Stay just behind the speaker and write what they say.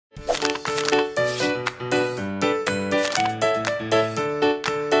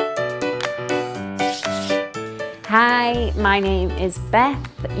Hi, my name is Beth.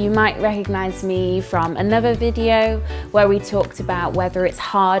 You might recognize me from another video where we talked about whether it's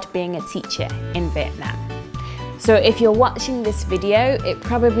hard being a teacher in Vietnam. So if you're watching this video, it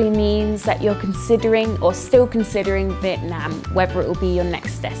probably means that you're considering or still considering Vietnam, whether it will be your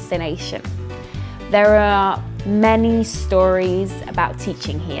next destination. There are many stories about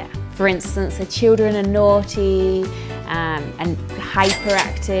teaching here. For instance, the children are naughty and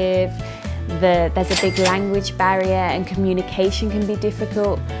hyperactive. There's a big language barrier and communication can be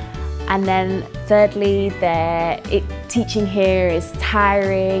difficult. And then thirdly, teaching here is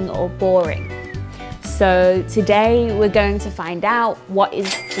tiring or boring. So today we're going to find out what is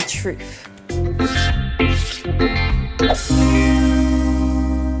the truth.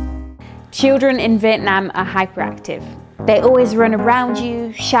 Children in Vietnam are hyperactive. They always run around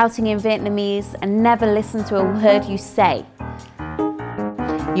you, shouting in Vietnamese and never listen to a word you say.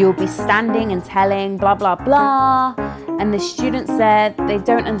 You'll be standing and telling blah, blah, blah, and the student said they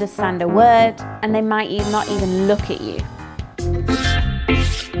don't understand a word and they might not even look at you.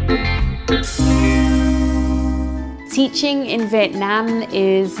 Teaching in Vietnam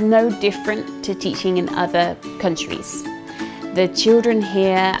is no different to teaching in other countries. The children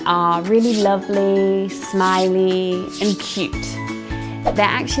here are really lovely, smiley, and cute. They're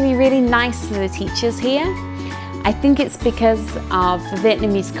actually really nice to the teachers here. I think it's because of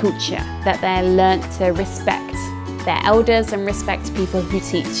Vietnamese culture that they're learnt to respect their elders and respect people who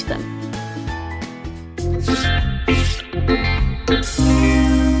teach them.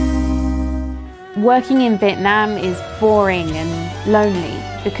 Working in Vietnam is boring and lonely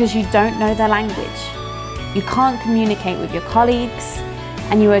because you don't know the language. You can't communicate with your colleagues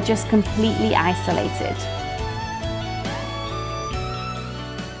and you are just completely isolated.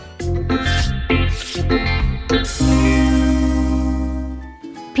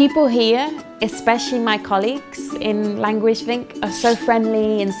 People here, especially my colleagues in Language Link, are so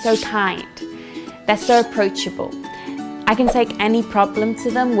friendly and so kind. They're so approachable. I can take any problem to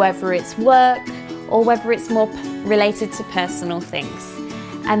them, whether it's work or whether it's more related to personal things,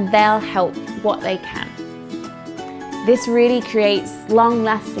 and they'll help what they can. This really creates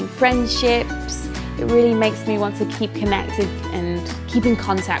long-lasting friendships. It really makes me want to keep connected and keep in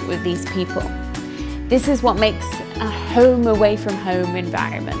contact with these people. This is what makes a home away from home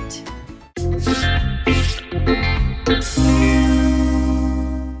environment.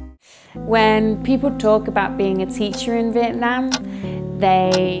 When people talk about being a teacher in Vietnam,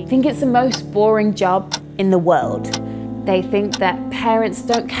 they think it's the most boring job in the world. They think that parents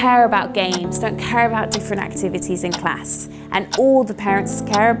don't care about games, don't care about different activities in class, and all the parents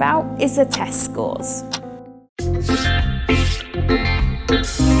care about is the test scores.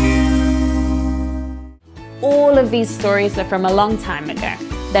 All of these stories are from a long time ago.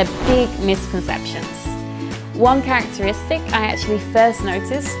 They're big misconceptions. One characteristic I actually first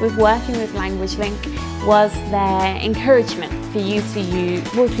noticed with working with Language Link was their encouragement for you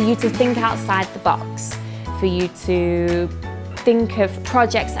to think outside the box, for you to think of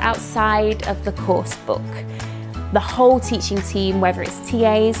projects outside of the course book. The whole teaching team, whether it's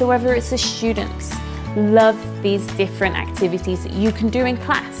TAs or whether it's the students, love these different activities that you can do in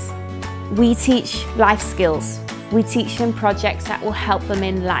class. We teach life skills. We teach them projects that will help them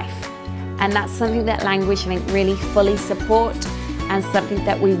in life. And that's something that Language Link really fully support and something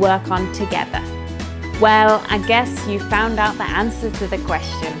that we work on together. Well, I guess you found out the answer to the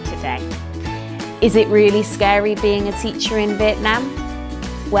question today. Is it really scary being a teacher in Vietnam?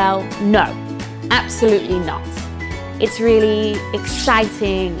 Well, no, absolutely not. It's really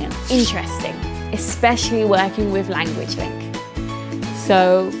exciting and interesting, especially working with Language Link.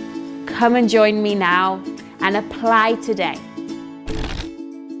 So come and join me now and apply today.